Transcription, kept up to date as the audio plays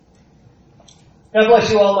God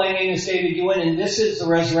bless you all. My name is David Ewan, and this is the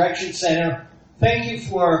Resurrection Center. Thank you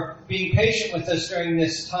for being patient with us during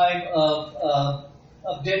this time of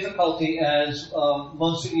difficulty, as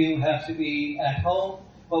most of you have to be at home.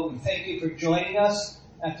 But we thank you for joining us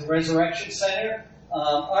at the Resurrection Center.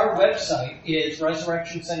 Our website is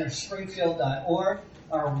resurrectioncenterspringfield.org.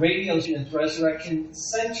 Our radio is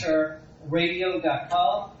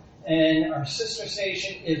resurrectioncenterradio.com, and our sister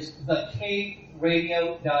station is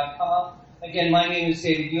thecaveradio.com. Again, my name is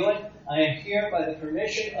David Ewan. I am here by the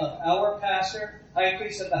permission of our pastor, high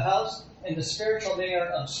priest of the house, and the spiritual mayor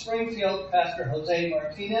of Springfield, Pastor Jose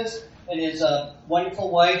Martinez, and his wonderful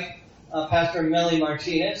wife, Pastor Melly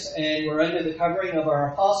Martinez. And we're under the covering of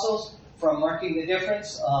our apostles from Marking the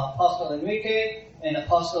Difference, Apostle Enrique and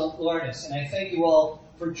Apostle Lourdes. And I thank you all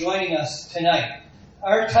for joining us tonight.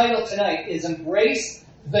 Our title tonight is Embrace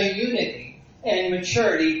the Unity and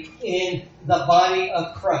Maturity in the Body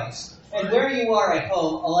of Christ. And where you are at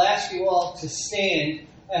home, I'll ask you all to stand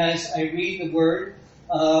as I read the Word.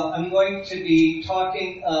 I'm going to be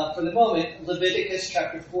talking, for the moment, Leviticus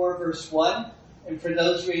chapter 4, verse 1. And for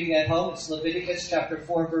those reading at home, it's Leviticus chapter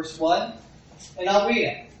 4, verse 1. And I'll read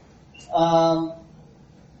it.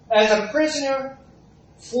 As a prisoner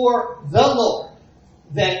for the Lord,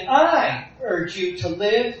 then I urge you to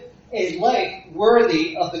live a life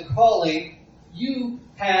worthy of the calling you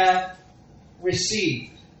have received.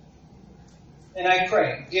 And I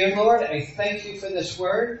pray, dear Lord, I thank you for this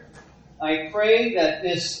word. I pray that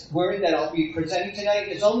this word that I'll be presenting tonight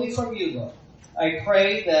is only from you, Lord. I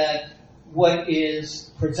pray that what is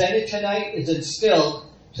presented tonight is instilled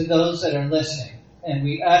to those that are listening. And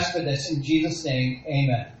we ask for this in Jesus' name,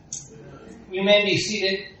 amen. You may be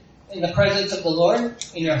seated in the presence of the Lord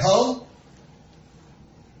in your home.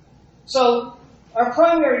 So, our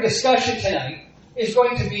primary discussion tonight is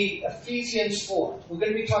going to be Ephesians 4. We're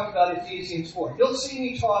going to be talking about Ephesians 4. You'll see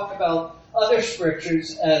me talk about other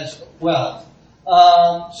scriptures as well.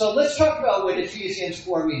 So let's talk about what Ephesians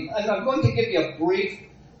 4 means. I'm going to give you a brief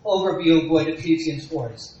overview of what Ephesians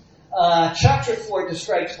 4 is. Chapter 4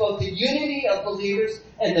 describes both the unity of believers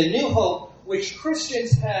and the new hope which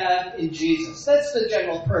Christians have in Jesus. That's the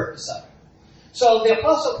general purpose of it. So the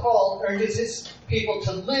Apostle Paul urges his people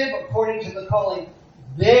to live according to the calling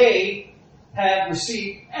they have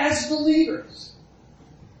received as believers.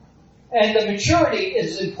 And the maturity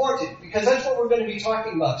is important because that's what we're going to be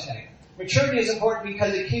talking about tonight. Maturity is important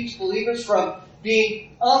because it keeps believers from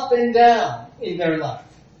being up and down in their life.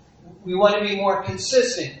 We want to be more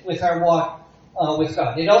consistent with our walk with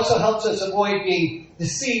God. It also helps us avoid being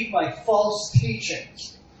deceived by false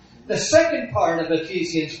teachings. The second part of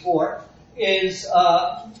Ephesians 4 is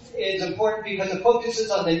important because it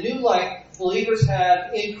focuses on the new life believers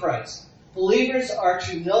have in Christ. Believers are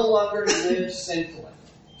to no longer live sinfully.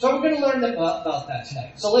 So we're going to learn about that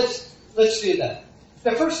tonight. So let's do that.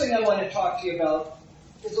 The first thing I want to talk to you about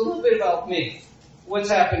is a little bit about me. What's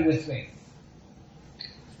happened with me?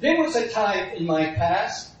 There was a time in my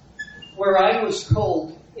past where I was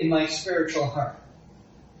cold in my spiritual heart.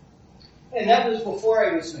 And that was before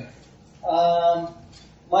I was married.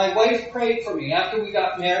 My wife prayed for me. After we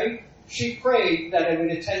got married, she prayed that I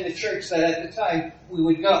would attend the church that at the time we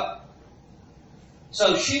would go.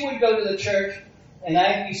 So she would go to the church, and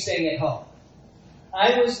I'd be staying at home.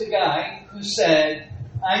 I was the guy who said,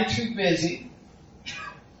 I'm too busy.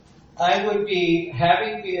 I would be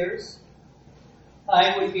having beers.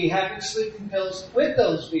 I would be having sleeping pills with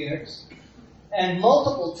those beers. And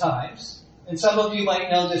multiple times, and some of you might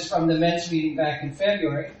know this from the men's meeting back in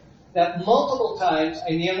February, that multiple times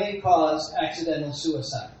I nearly caused accidental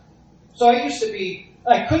suicide. So I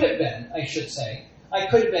could have been a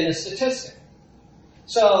statistic.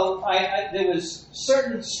 So there was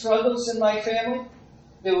certain struggles in my family.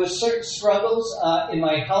 There was certain struggles in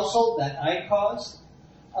my household that I caused.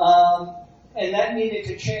 And that needed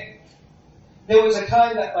to change. There was a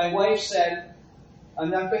time that my wife said, I'm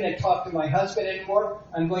not going to talk to my husband anymore.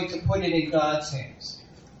 I'm going to put it in God's hands.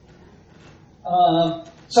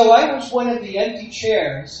 So I was one of the empty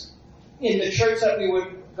chairs in the church that we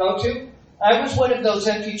would go to. I was one of those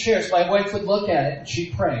empty chairs. My wife would look at it and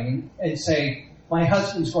she'd pray and say, my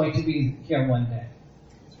husband's going to be here one day.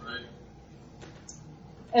 That's right.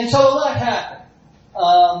 And so a lot happened.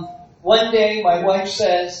 One day my wife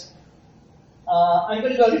says, I'm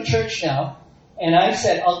going to go to church now. And I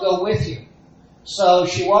said, I'll go with you. So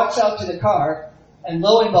she walks out to the car, and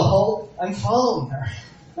lo and behold, I'm following her.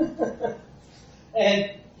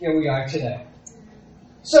 And here we are today.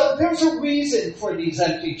 So there's a reason for these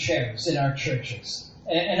empty chairs in our churches.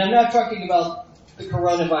 And I'm not talking about the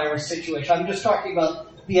coronavirus situation. I'm just talking about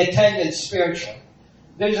the attendance spiritually.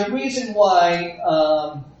 there's a reason why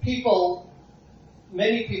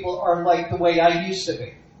many people are like the way I used to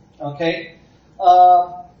be. Okay?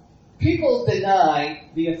 People deny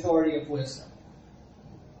the authority of wisdom.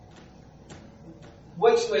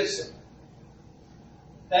 What's wisdom?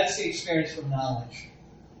 That's the experience from knowledge.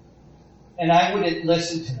 And I wouldn't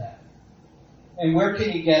listen to that. And where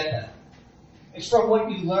can you get that? It's from what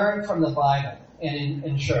you learn from the Bible and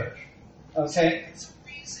in church. Okay?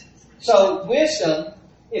 So wisdom,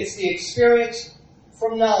 it's the experience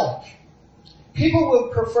from knowledge. People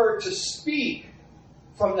would prefer to speak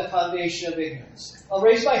from the foundation of ignorance. I'll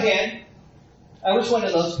raise my hand. I was one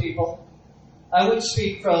of those people. I would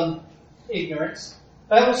speak from ignorance.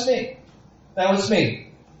 That was me. That was me.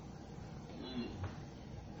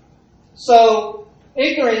 So,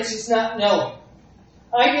 ignorance is not knowing.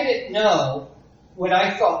 I didn't know what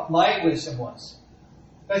I thought my wisdom was.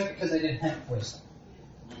 That's because I didn't have wisdom.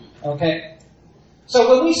 Okay?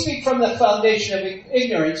 So when we speak from the foundation of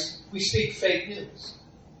ignorance, we speak fake news.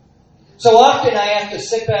 So often I have to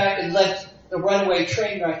sit back and let the runaway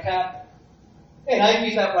train wreck happen. And I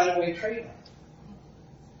be that runaway train wreck.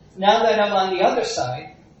 Now that I'm on the other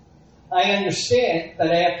side, I understand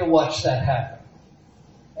that I have to watch that happen.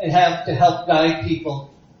 And have to help guide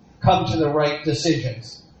people come to the right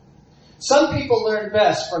decisions. Some people learn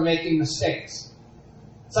best from making mistakes.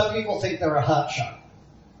 Some people think they're a hotshot.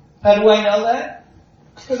 How do I know that?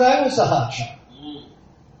 Because I was a hotshot.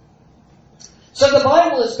 So the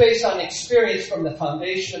Bible is based on experience from the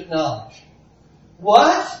foundation of knowledge.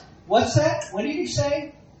 What? What's that? What did you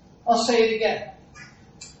say? I'll say it again.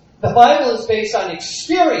 The Bible is based on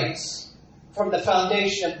experience from the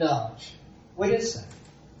foundation of knowledge. What is that?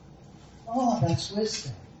 Oh, that's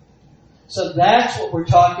wisdom. So that's what we're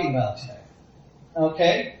talking about today.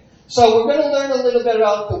 Okay? So we're going to learn a little bit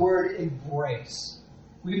about the word embrace.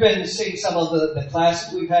 We've been seeing some of the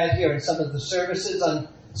classes we've had here and some of the services on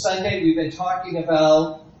Sunday. We've been talking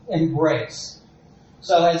about embrace.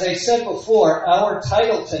 So as I said before, our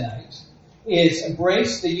title tonight is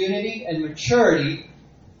Embrace the Unity and Maturity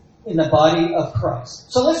in the Body of Christ.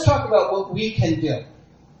 So let's talk about what we can do.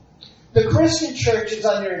 The Christian church is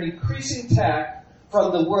under an increasing attack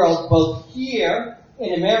from the world, both here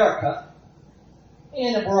in America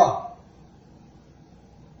and abroad.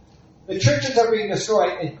 The churches are being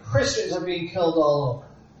destroyed and Christians are being killed all over.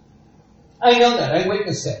 I know that. I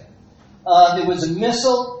witnessed it. There was a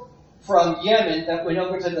missile from Yemen that went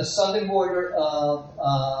over to the southern border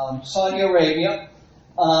of Saudi Arabia,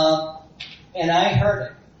 and I heard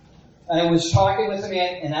it. I was talking with a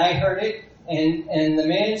man, and I heard it, and the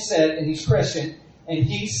man said, and he's Christian, and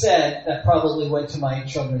he said that probably went to my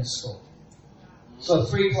children's school. So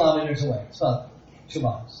 3 kilometers away. It's about 2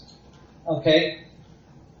 miles. Okay?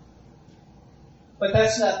 But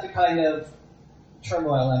that's not the kind of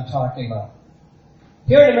turmoil I'm talking about.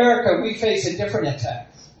 Here in America, we face a different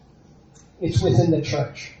attack. It's within the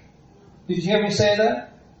church. Did you hear me say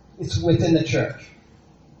that? It's within the church.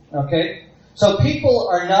 Okay? So people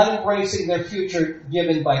are not embracing their future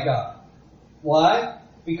given by God. Why?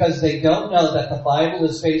 Because they don't know that the Bible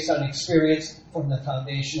is based on experience from the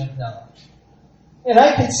foundation of knowledge. And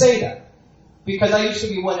I can say that because I used to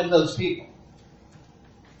be one of those people.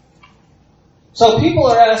 So people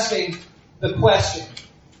are asking the question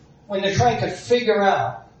when they're trying to figure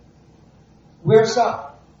out, where's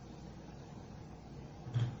God?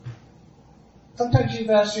 Sometimes you've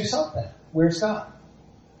asked yourself that. Where's God?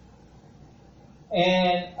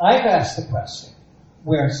 And I've asked the question,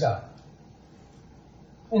 where's God?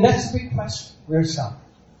 And that's the big question. Where's God?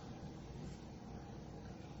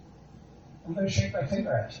 I'm going to shake my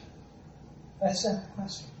finger at you. That's not the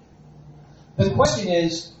question. The question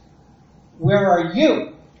is, where are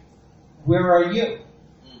you? Where are you?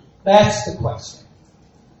 That's the question.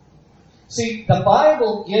 See, the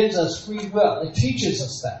Bible gives us free will. It teaches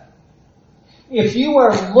us that. If you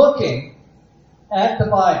are looking at the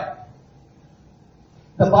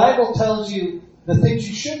Bible tells you the things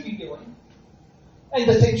you should be doing and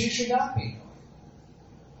the things you should not be doing.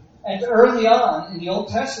 And early on in the Old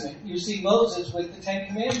Testament, you see Moses with the 10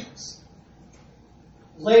 Commandments.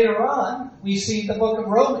 Later on, we see the book of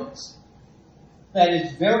Romans that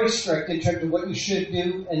is very strict in terms of what you should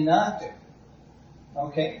do and not do.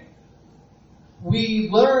 Okay? We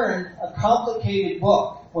learn a complicated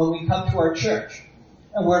book when we come to our church,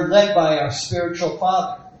 and we're led by our spiritual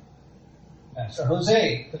father, Pastor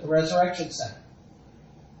Jose, at the Resurrection Center.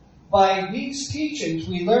 By these teachings,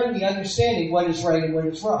 we learn the understanding what is right and what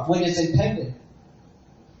is wrong, what is intended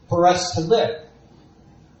for us to live.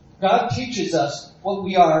 God teaches us what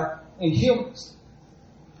we are in humans.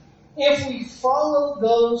 If we follow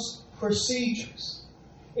those procedures,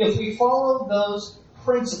 if we follow those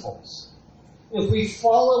principles, if we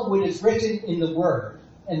follow what is written in the Word,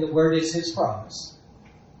 and the Word is His promise,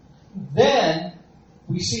 then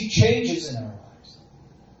we see changes in our lives.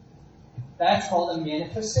 That's called a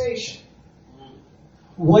manifestation.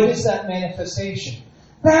 What is that manifestation?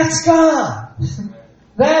 That's God.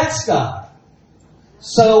 That's God.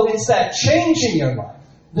 So it's that change in your life,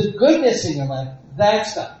 the goodness in your life,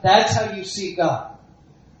 that's God. That's how you see God.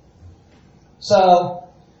 So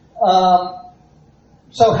how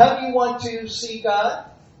do you want to see God?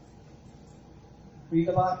 Read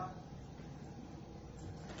the Bible.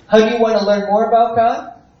 How do you want to learn more about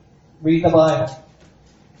God? Read the Bible.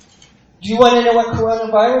 Do you want to know what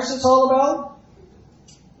coronavirus is all about?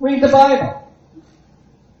 Read the Bible.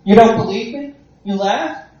 You don't believe me? You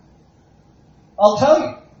laugh? I'll tell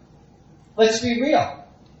you. Let's be real.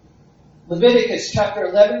 Leviticus chapter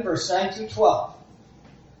 11, verse 9 through 12.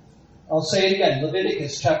 I'll say it again.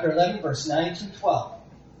 Leviticus chapter 11, verse 9 through 12.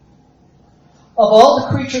 Of all the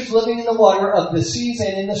creatures living in the water of the seas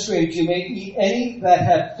and in the streams, you may eat any that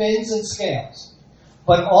have fins and scales.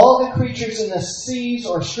 But all the creatures in the seas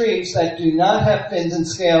or streams that do not have fins and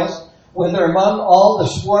scales, whether among all the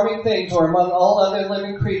swarming things or among all other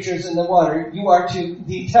living creatures in the water, you are to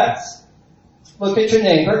detest. Look at your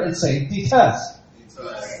neighbor and say, detest.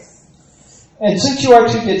 And since you are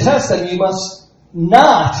to detest them, you must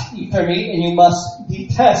not eat their meat, and you must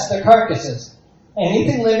detest their carcasses.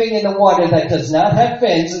 Anything living in the water that does not have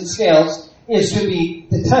fins and scales is to be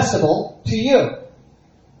detestable to you.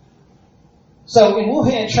 So in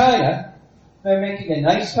Wuhan, China, they're making a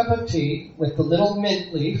nice cup of tea with the little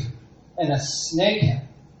mint leaf and a snake head.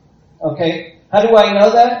 Okay? How do I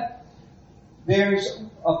know that? There's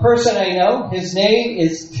a person I know. His name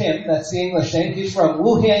is Tim. That's the English name. He's from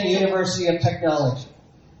Wuhan University of Technology.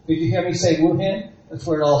 Did you hear me say Wuhan? That's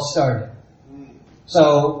where it all started.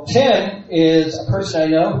 So Tim is a person I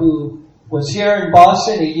know who was here in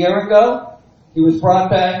Boston a year ago. He was brought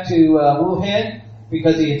back to Wuhan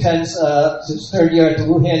because he attends his third year at the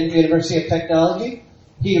Wuhan University of Technology.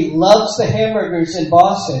 He loves the hamburgers in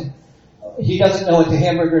Boston. He doesn't know what the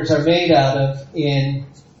hamburgers are made out of in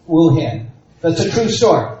Wuhan. That's a true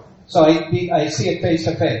story. So I see it face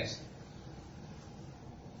to face.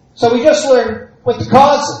 So we just learned what the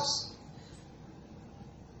cause is.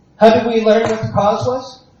 How did we learn what the cause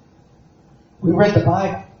was? We read the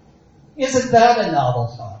Bible. Isn't that a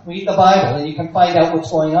novel thought? Read the Bible and you can find out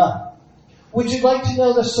what's going on. Would you like to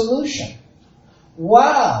know the solution?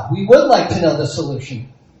 Wow, we would like to know the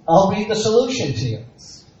solution. I'll read the solution to you.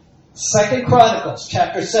 2 Chronicles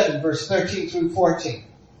chapter 7, verse 13 through 14.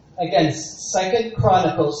 Again, 2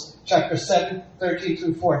 Chronicles chapter 7, 13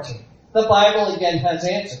 through 14. The Bible again has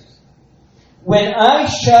answers. When I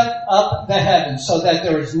shut up the heavens so that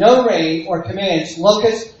there is no rain or commands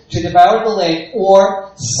locusts to devour the land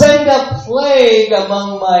or send a plague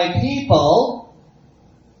among my people,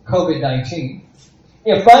 COVID-19,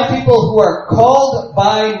 if my people who are called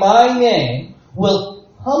by my name will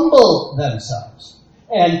humble themselves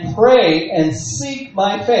and pray and seek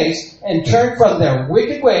my face and turn from their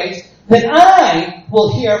wicked ways, then I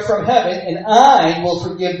will hear from heaven and I will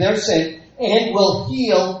forgive their sin and will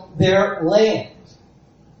heal their land.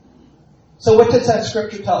 So what does that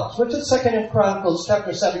scripture tell us? What does 2 Chronicles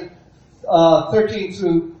chapter 7, 13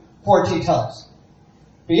 through 14 tell us?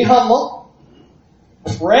 Be humble.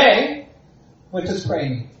 Pray. What does pray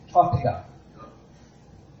mean? Talk to God.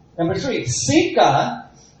 Number 3, seek God.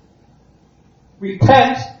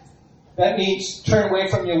 Repent. That means turn away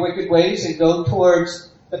from your wicked ways and go towards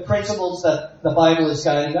the principles that the Bible is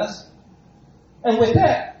guiding us. And with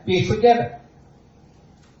that, be forgiven.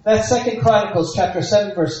 That's 2 Chronicles chapter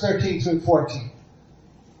 7, verse 13 through 14.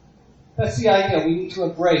 That's the idea. We need to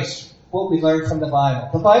embrace what we learned from the Bible.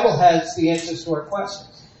 The Bible has the answers to our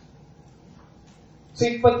questions.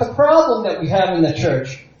 See, but the problem that we have in the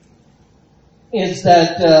church is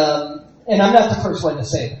that, and I'm not the first one to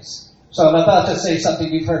say this, so I'm about to say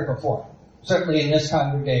something you've heard before, certainly in this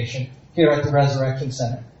congregation here at the Resurrection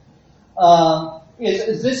Center.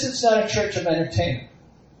 This is not a church of entertainment.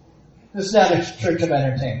 This is not a church of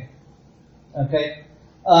entertainment. Okay?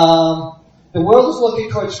 The world is looking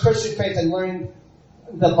towards Christian faith and learning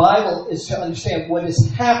the Bible is to understand what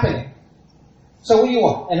is happening. So what do you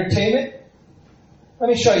want? Entertainment? Let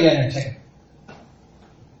me show you entertainment.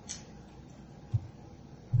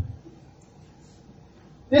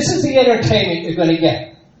 This is the entertainment you're going to get.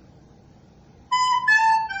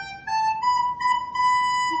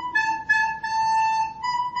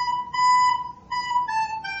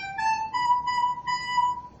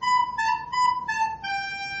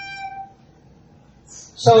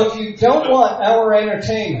 So if you don't want our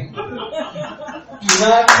entertainment, do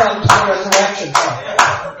not come to the resurrection party.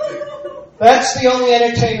 That's the only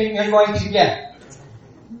entertainment you're going to get.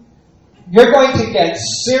 You're going to get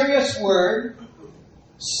serious word,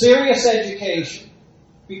 serious education,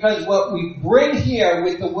 because what we bring here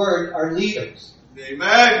with the word are leaders.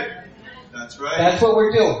 Amen. That's right. That's what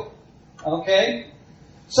we're doing. Okay?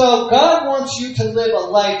 So God wants you to live a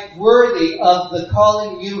life worthy of the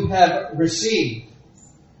calling you have received.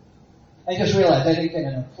 I just realized I didn't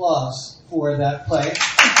get an applause for that play.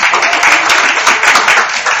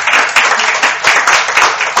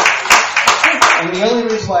 And the only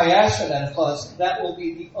reason why I asked for that applause, that will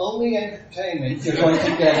be the only entertainment you're going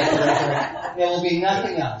to get at the resurrection. There will be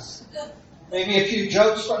nothing else. Maybe a few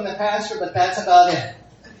jokes from the pastor, but that's about it.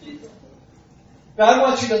 God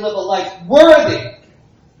wants you to live a life worthy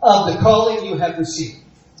of the calling you have received.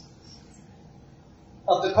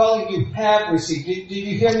 Of the calling you have received. Did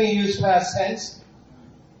you hear me use past tense?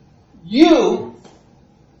 You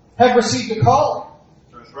have received a calling.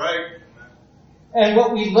 That's right. And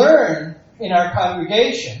what we learn in our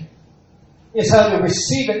congregation is how to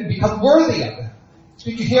receive it and become worthy of it.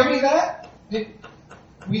 Did you hear me that?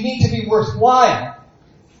 We need to be worthwhile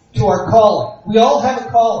to our calling. We all have a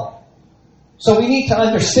calling. So we need to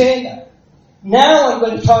understand that. Now I'm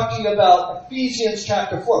going to talk to you about Ephesians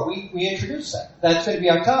chapter 4. We introduced that. That's going to be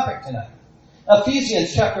our topic tonight.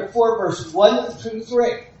 Ephesians chapter 4, verse 1 through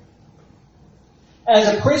 3. As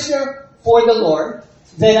a prisoner for the Lord,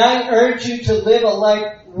 then I urge you to live a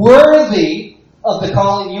life worthy of the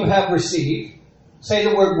calling you have received. Say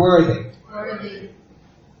the word worthy. Worthy.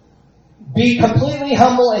 Be completely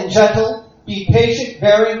humble and gentle. Be patient,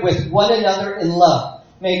 bearing with one another in love.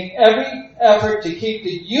 Make every effort to keep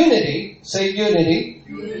the unity, say unity,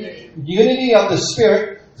 unity of the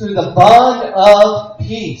Spirit through the bond of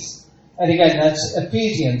peace. And again, that's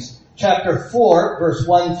Ephesians chapter 4, verse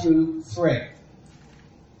 1 through 3.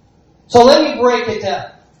 So let me break it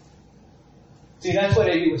down. See, that's what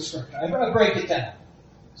I do with Scripture. I break it down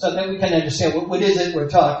so that we can understand what is it we're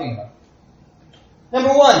talking about.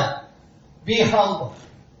 Number 1, be humble.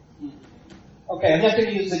 Okay, I'm not going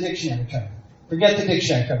to use the dictionary term. Forget the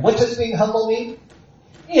dictionary term. What does being humble mean?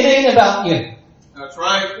 It ain't about you. That's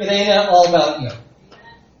right. It ain't all about you.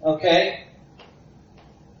 Okay?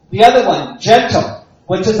 The other one, gentle.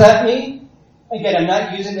 What does that mean? Again, I'm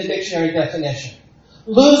not using the dictionary definition.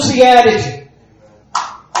 Lose the attitude.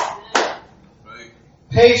 Right.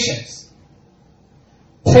 Patience.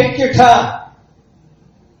 Take your time.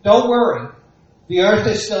 Don't worry. The earth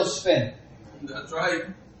is still spinning. That's right.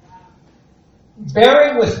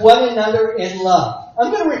 Bearing with one another in love.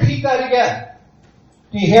 I'm going to repeat that again.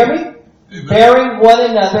 Do you hear me? Amen. Bearing one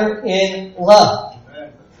another in love.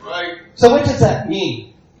 Amen. That's right. So what does that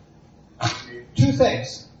mean? 2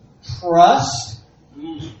 things. Trust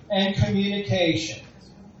and communication.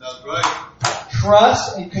 That's right.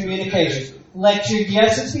 Trust and communication. Let your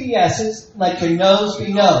yeses be yeses. Let your no's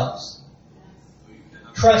be no's.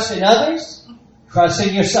 Trust in others. Trust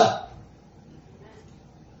in yourself.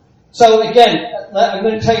 So again, I'm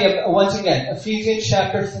going to tell you once again, Ephesians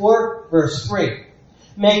chapter 4, verse 3.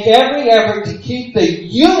 Make every effort to keep the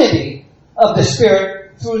unity of the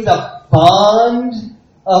Spirit through the bond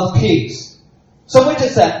of peace. So what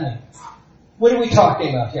does that mean? What are we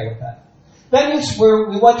talking about here with that? That means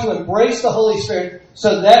we want to embrace the Holy Spirit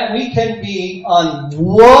so that we can be on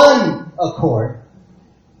one accord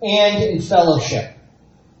and in fellowship.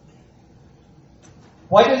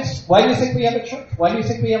 Why do you think we have a church? Why do you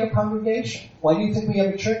think we have a congregation? Why do you think we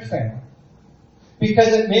have a church family? Because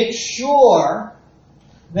it makes sure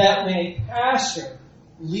that when a pastor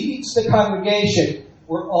leads the congregation,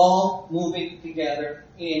 we're all moving together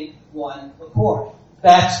in one accord.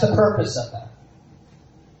 That's the purpose of that.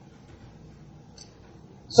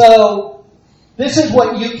 So, this is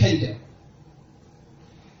what you can do.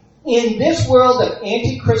 In this world of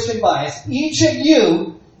anti-Christian bias, each of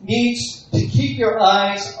you needs to keep your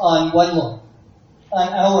eyes on one Lord, on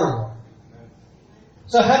our Lord.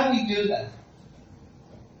 So how do we do that?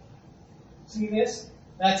 See this?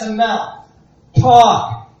 That's a mouth.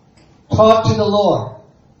 Talk. Talk to the Lord.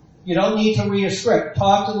 You don't need to read a script.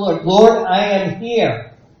 Talk to the Lord. Lord, I am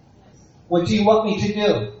here. What do you want me to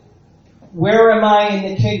do? Where am I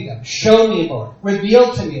in the kingdom? Show me, Lord.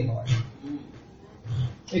 Reveal to me, Lord.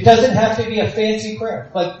 It doesn't have to be a fancy prayer,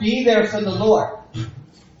 but be there for the Lord.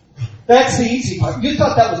 That's the easy part. You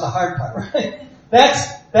thought that was the hard part, right?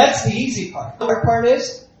 That's the easy part. The hard part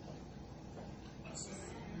is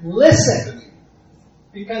listen.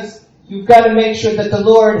 Because you've got to make sure that the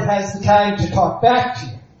Lord has the time to talk back to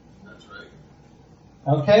you. That's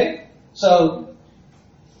right. Okay? So,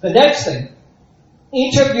 The next thing,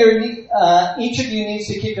 each of you needs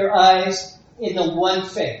to keep your eyes in the one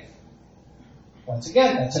faith. Once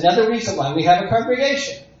again, that's another reason why we have a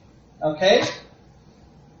congregation. Okay?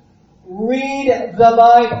 Read the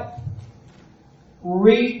Bible.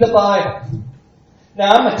 Read the Bible.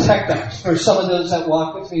 Now, I'm a tech guy. For some of those that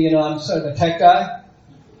walk with me, I'm sort of a tech guy.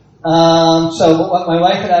 So what my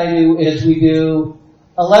wife and I do is we do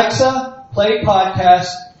Alexa, play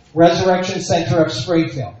podcast, Resurrection Center of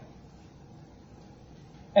Springfield.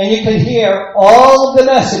 And you can hear all of the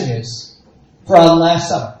messages from last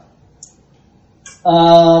summer.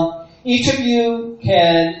 Each of you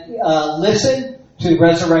can listen to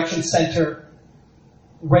Resurrection Center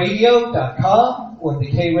Radio.com or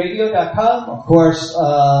thekradio.com, of course,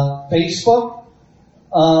 Facebook.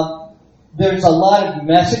 There's a lot of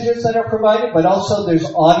messages that are provided, but also there's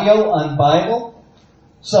audio on Bible.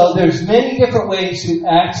 So there's many different ways to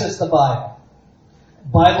access the Bible.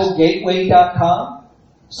 BibleGateway.com.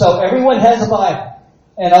 So everyone has a Bible,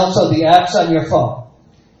 and also the apps on your phone.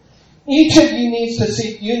 Each of you needs to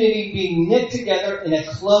seek unity, being knit together in a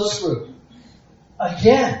close group.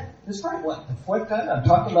 Again, this is probably the fourth time I'm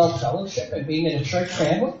talking about fellowship and being in a church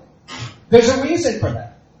family. There's a reason for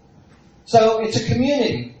that. So it's a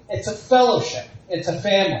community, it's a fellowship, it's a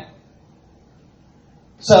family.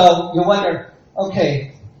 So you wonder,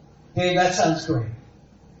 okay, Dave, that sounds great.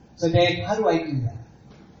 So Dave, how do I do that?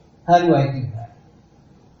 How do I do that?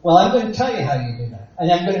 Well, I'm going to tell you how you do that.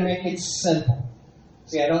 And I'm going to make it simple.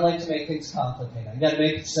 See, I don't like to make things complicated. I've got to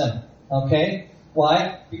make it simple. Okay?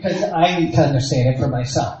 Why? Because I need to understand it for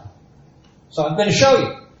myself. So I'm going to show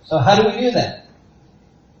you. So how do we do that?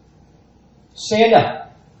 Stand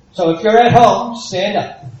up. So if you're at home, stand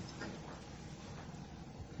up.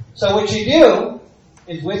 So what you do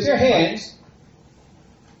is with your hands,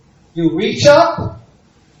 you reach up,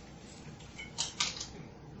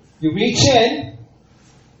 you reach in,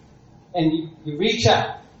 and you reach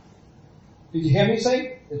out. Did you hear me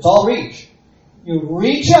say? It's all reach. You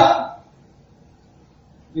reach up,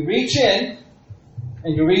 you reach in,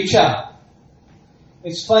 and you reach out.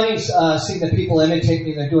 It's funny seeing the people imitate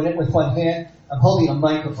me. They're doing it with one hand. I'm holding a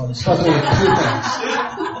microphone. It's supposed to be with two hands.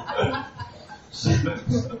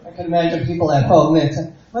 I can imagine people at home and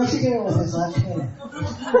say, what's he doing with his left hand?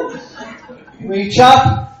 Reach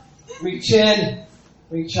up, reach in,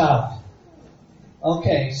 reach out.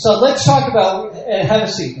 Okay, so let's talk about, and have a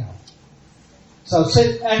seat now. So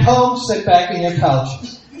sit at home, sit back in your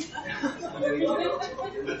couches.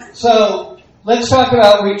 So let's talk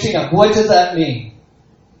about reaching up. What does that mean?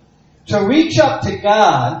 To reach up to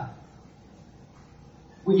God,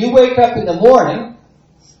 when you wake up in the morning,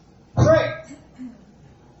 pray.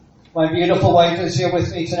 My beautiful wife is here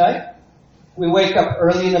with me tonight. We wake up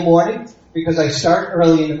early in the morning because I start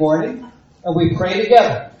early in the morning, and we pray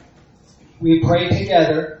together. We pray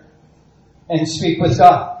together and speak with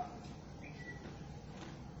God.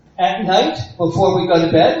 At night, before we go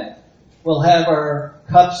to bed, we'll have our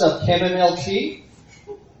cups of chamomile tea,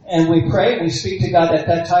 and we pray. We speak to God at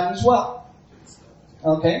that time as well.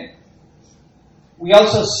 Okay? We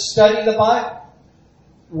also study the Bible.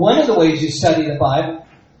 One of the ways you study the Bible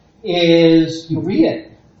is you read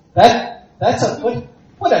it.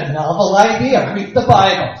 What a novel idea. Read the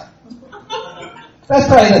Bible. That's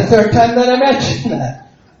probably the third time that I mentioned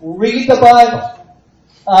that. Read the Bible.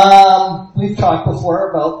 We've talked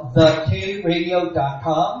before about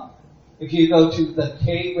thekradio.com. If you go to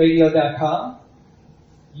thekradio.com,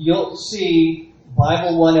 you'll see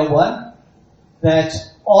Bible 101.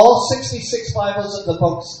 That's all 66 Bibles of the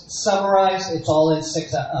books summarized. It's all in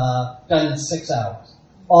done in 6 hours.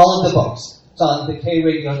 All of the books. It's on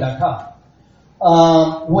thekradio.com.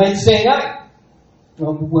 Wednesday night.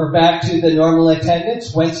 We're back to the normal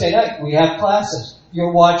attendance. Wednesday night, we have classes.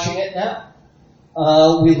 You're watching it now.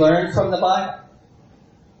 We learn from the Bible.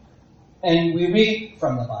 And we read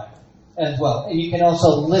from the Bible as well. And you can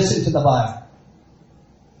also listen to the Bible.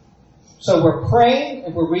 So we're praying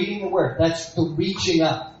and we're reading the Word. That's the reaching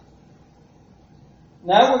up.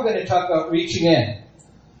 Now we're going to talk about reaching in.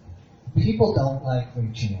 People don't like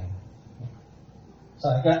reaching in. So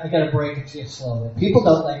I got to break it to you slowly. People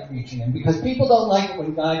don't like reaching in because people don't like it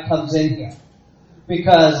when God comes in here.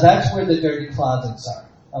 Because that's where the dirty closets are.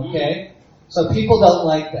 Okay? So people don't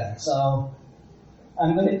like that. So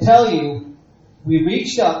I'm going to tell you, we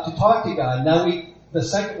reached up to talk to God. Now the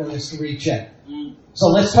second one is to reach in. So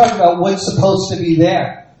let's talk about what's supposed to be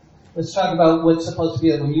there. Let's talk about what's supposed to be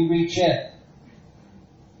there when you reach in.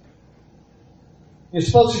 You're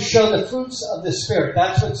supposed to show the fruits of the Spirit.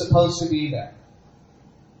 That's what's supposed to be there.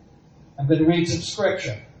 I'm going to read some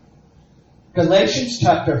scripture. Galatians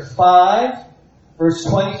chapter 5, verse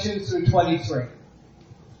 22 through 23.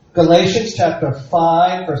 Galatians chapter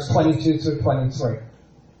 5, verse 22 through 23.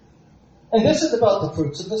 And this is about the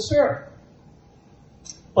fruits of the Spirit.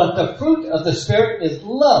 But the fruit of the Spirit is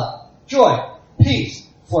love, joy, peace,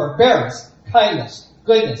 forbearance, kindness,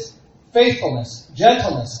 goodness, faithfulness,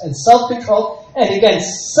 gentleness, and self-control. And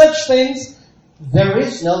against such things there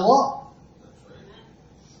is no law.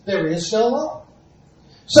 There is no law.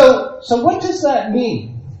 So what does that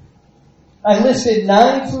mean? I listed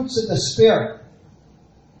 9 fruits of the Spirit.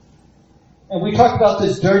 And we talked about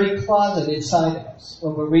this dirty closet inside of us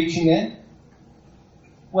when we're reaching in.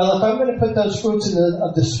 Well, if I'm going to put those fruits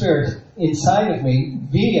of the Spirit inside of me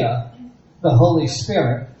via the Holy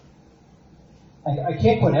Spirit, I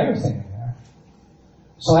can't put everything in there.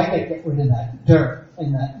 So I got to get rid of that dirt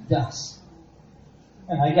and that dust.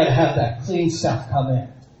 And I got to have that clean stuff come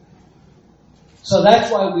in. So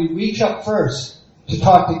that's why we reach up first to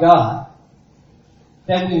talk to God.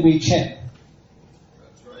 Then we reach in.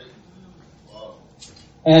 That's right. Wow.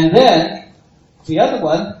 And then the other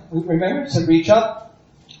one, remember, to reach up,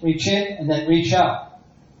 reach in, and then reach out.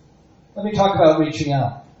 Let me talk about reaching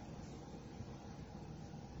out.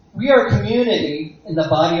 We are a community in the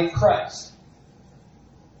body of Christ.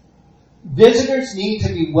 Visitors need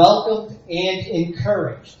to be welcomed and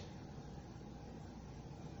encouraged.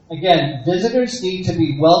 Again, visitors need to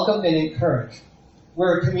be welcomed and encouraged.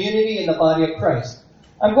 We're a community in the body of Christ.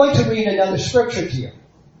 I'm going to read another scripture to you.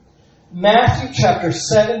 Matthew chapter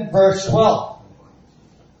 7, verse 12.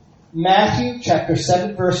 Matthew chapter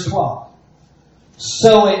 7, verse 12.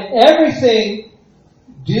 So in everything,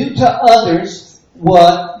 do to others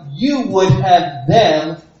what you would have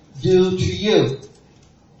them do to you.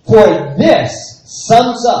 For this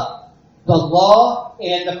sums up the law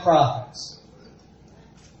and the prophets.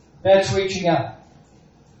 That's reaching out.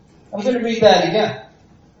 I'm going to read that again.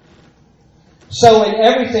 So in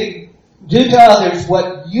everything, do to others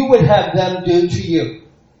what you would have them do to you.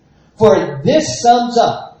 For this sums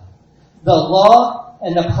up the law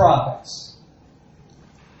and the prophets.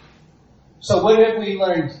 So what have we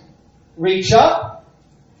learned? Reach up,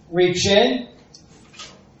 reach in,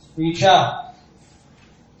 reach out.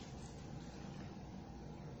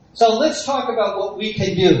 So let's talk about what we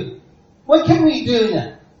can do. What can we do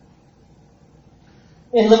now?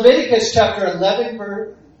 In Leviticus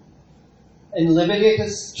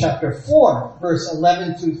chapter 4, verse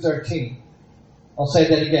 11 through 13. I'll say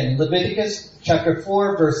that again. Leviticus chapter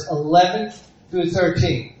 4, verse 11 through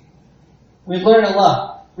 13. We learn a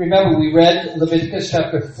lot. Remember, we read Leviticus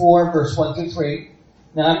chapter 4, verse 1 through 3.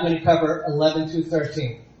 Now I'm going to cover 11 through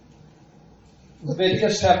 13.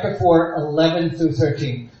 Leviticus chapter 4, 11 through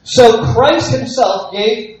 13. So Christ himself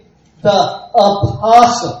gave the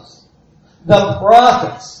apostles, the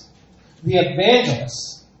prophets, the evangelists,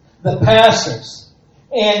 the pastors,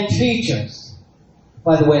 and teachers.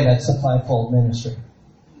 By the way, that's the fivefold ministry.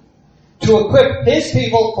 To equip his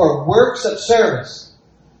people for works of service.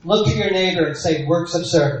 Look to your neighbor and say, works of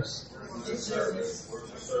service.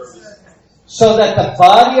 So that the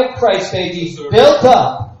body of Christ may be built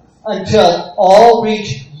up until all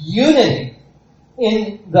reach unity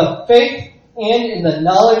in the faith and in the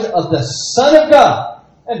knowledge of the Son of God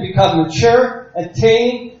and become mature,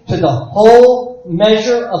 attaining to the whole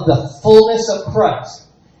measure of the fullness of Christ.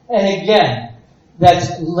 And again,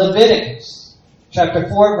 that's Leviticus chapter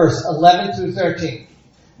 4, verse 11 through 13.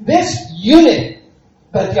 This unity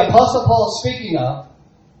that the Apostle Paul is speaking of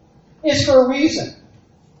is for a reason.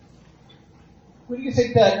 What do you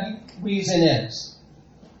think that reason is?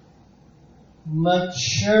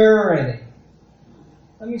 Maturity.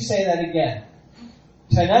 Let me say that again.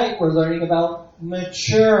 Tonight we're learning about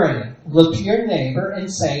maturity. Look to your neighbor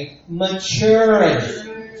and say, maturity.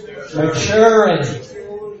 Maturity.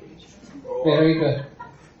 Very good.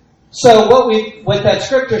 So what that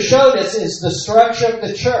scripture showed us is the structure of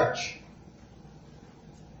the church.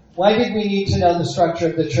 Why did we need to know the structure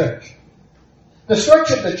of the church? The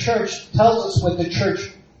structure of the church tells us what the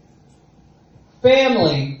church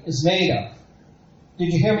family is made of.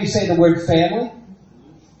 Did you hear me say the word family?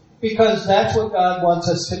 Because that's what God wants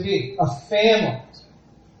us to be, a family.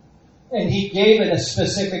 And He gave it a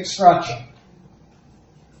specific structure.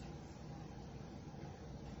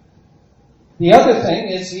 The other thing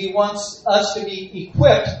is He wants us to be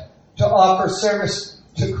equipped to offer service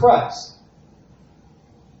to Christ.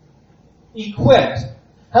 Equipped.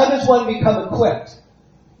 How does one become equipped?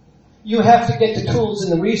 You have to get the tools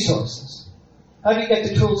and the resources. How do you get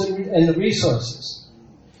the tools and the resources?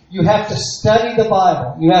 You have to study the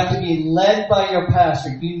Bible. You have to be led by your pastor.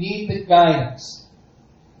 You need the guidance.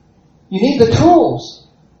 You need the tools.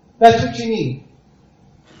 That's what you need.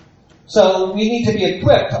 So we need to be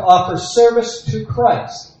equipped to offer service to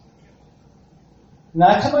Christ.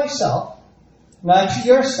 Not to myself, not to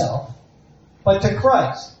yourself, but to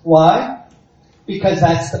Christ. Why? Because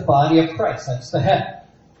that's the body of Christ. That's the head.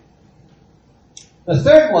 The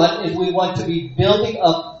third one is we want to be building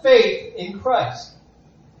up faith in Christ.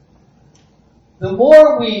 The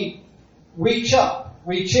more we reach up,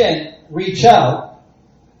 reach in, reach out,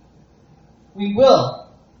 we will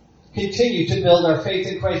continue to build our faith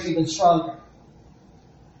in Christ even stronger.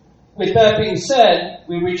 With that being said,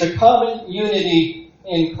 we reach a common unity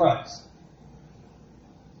in Christ.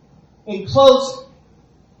 In closing,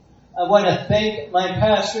 I want to thank my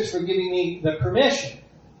pastors for giving me the permission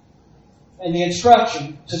and the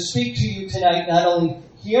instruction to speak to you tonight, not only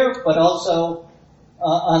here, but also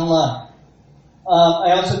online.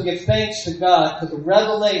 I also give thanks to God for the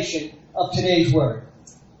revelation of today's word.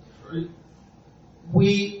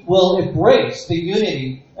 We will embrace the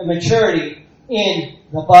unity and maturity in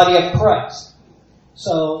the body of Christ.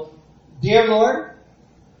 So, dear Lord,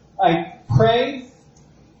 I pray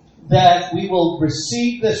that we will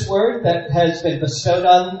receive this word that has been bestowed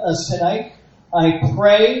on us tonight. I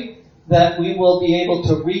pray that we will be able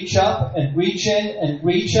to reach up and reach in and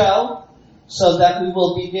reach out so that we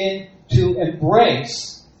will begin to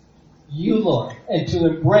embrace you, Lord, and to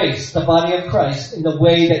embrace the body of Christ in the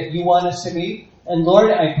way that you want us to be. And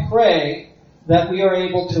Lord, I pray that we are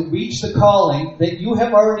able to reach the calling that you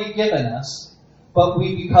have already given us, but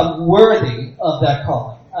we become worthy of that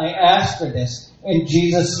calling. I ask for this in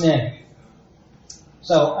Jesus' name.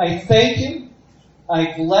 So I thank you.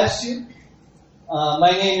 I bless you.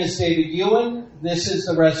 My name is David Ewan. This is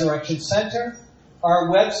the Resurrection Center. Our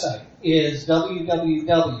website is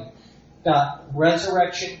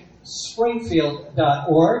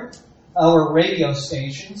www.resurrectionspringfield.org. Our radio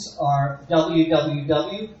stations are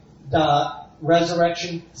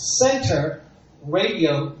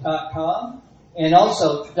www.resurrectioncenterradio.com and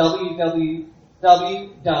also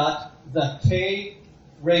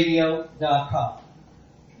www.thekradio.com.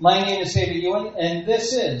 My name is David Ewan, and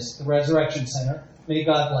this is the Resurrection Center. May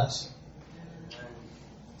God bless you.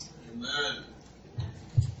 Amen.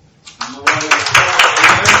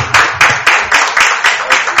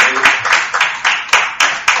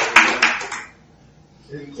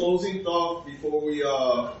 In closing thought, before we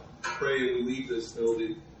pray and we leave this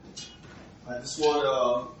building, I just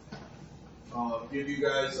want to give you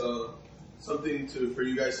guys something for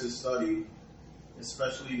you guys to study,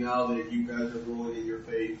 especially now that you guys are growing in your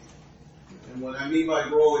faith. And what I mean by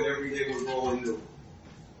growing, every day we're growing.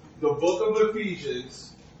 The book of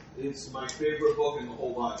Ephesians is my favorite book in the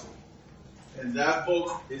whole Bible. And that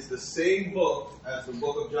book is the same book as the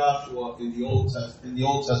book of Joshua in the Old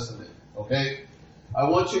Testament. Okay? I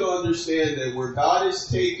want you to understand that where God is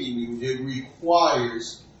taking you, it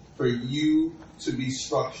requires for you to be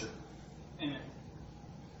structured. Amen.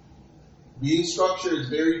 Being structured is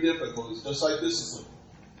very difficult. It's just like discipline.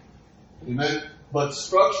 Amen? But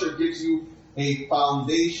structure gives you a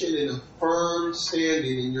foundation and a firm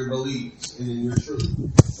standing in your beliefs and in your truth.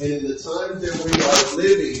 And in the times that we are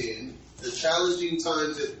living in, the challenging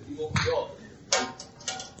times that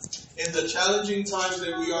in the challenging times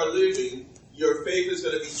that we are living, your faith is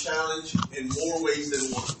going to be challenged in more ways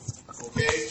than one. Okay?